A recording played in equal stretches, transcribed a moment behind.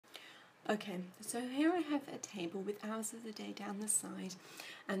Okay, so here I have a table with hours of the day down the side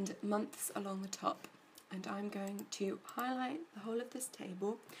and months along the top, and I'm going to highlight the whole of this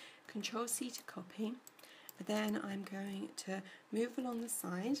table, Control C to copy, then I'm going to move along the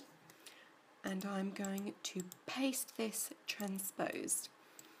side and I'm going to paste this transposed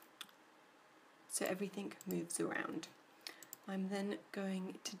so everything moves around. I'm then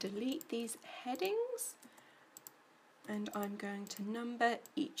going to delete these headings and I'm going to number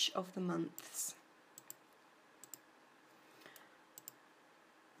each of the months.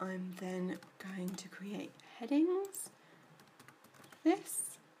 I'm then going to create headings,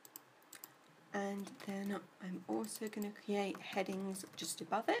 this, and then I'm also going to create headings just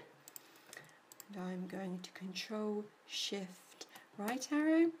above it. And I'm going to Control Shift right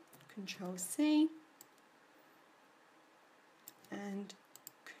arrow, Control C, and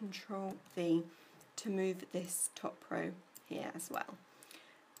Control V to move this top row here as well.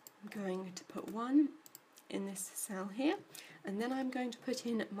 I'm going to put 1 in this cell here, and then I'm going to put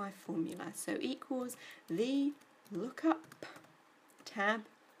in my formula. So equals the lookup tab.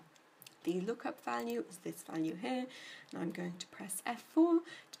 The lookup value is this value here, and I'm going to press F4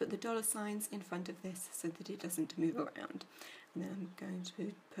 to put the dollar signs in front of this so that it doesn't move around. And then I'm going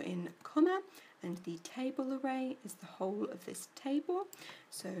to put in comma, and the table array is the whole of this table.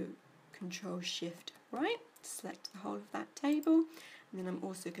 So Control Shift right to select the whole of that table, and then I'm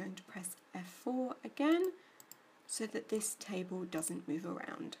also going to press F4 again so that this table doesn't move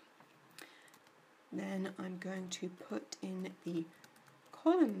around. Then I'm going to put in the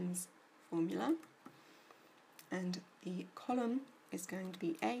columns formula, and the column is going to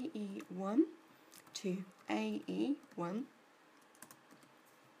be AE1 to AE1,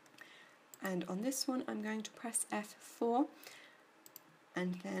 and on this one I'm going to press F4,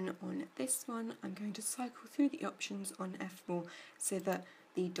 and then on this one I'm going to cycle through the options on F4 so that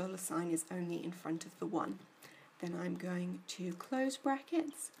the dollar sign is only in front of the 1. Then I'm going to close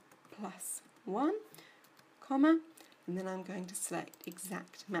brackets, +1, comma, and then I'm going to select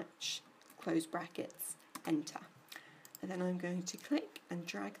exact match, close brackets, enter. And then I'm going to click and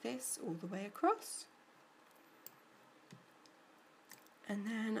drag this all the way across. And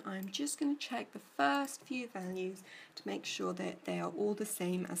then I'm just going to check the first few values to make sure that they are all the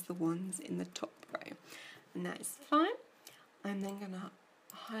same as the ones in the top row. And that is fine. I'm then going to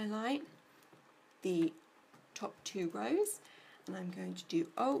highlight the top 2 rows, and I'm going to do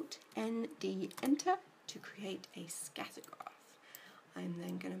Alt-N-D, enter, to create a scatter graph. I'm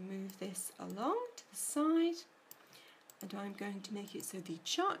then going to move this along to the side, and I'm going to make it so the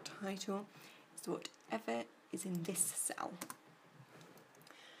chart title is whatever is in this cell.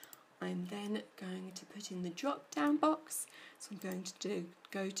 I'm then going to put in the drop-down box, so I'm going to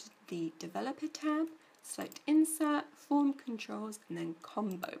go to the Developer tab, select Insert, Form Controls, and then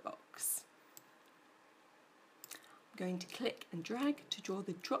Combo Box. I'm going to click and drag to draw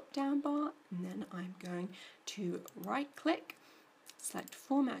the drop-down bar, and then I'm going to right-click, select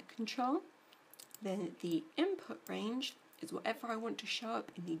Format Control, then the input range is whatever I want to show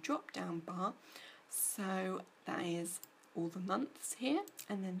up in the drop-down bar, so that is all the months here,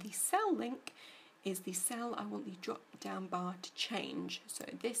 and then the cell link is the cell I want the drop-down bar to change, so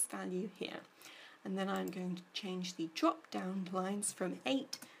this value here. And then I'm going to change the drop-down lines from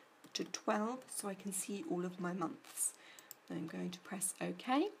 8 to 12 so I can see all of my months. Then I'm going to press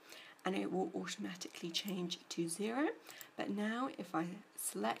OK, and it will automatically change to 0. But now if I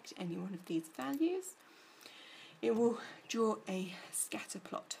select any one of these values, it will draw a scatter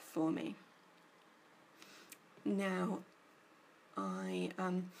plot for me. Now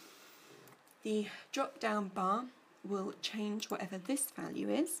the drop-down bar will change whatever this value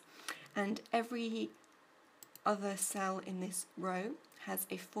is, and every other cell in this row has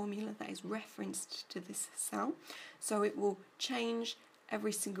a formula that is referenced to this cell, so it will change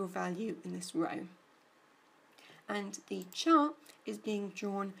every single value in this row. And the chart is being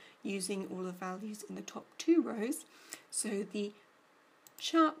drawn using all the values in the top 2 rows, so the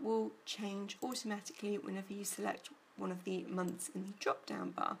chart will change automatically whenever you select one of the months in the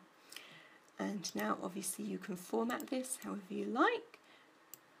drop-down bar. And now obviously you can format this however you like.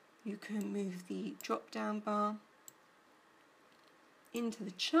 You can move the drop-down bar into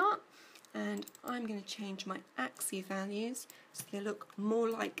the chart, and I'm going to change my axis values so they look more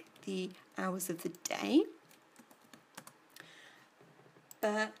like the hours of the day.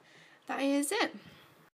 But that is it.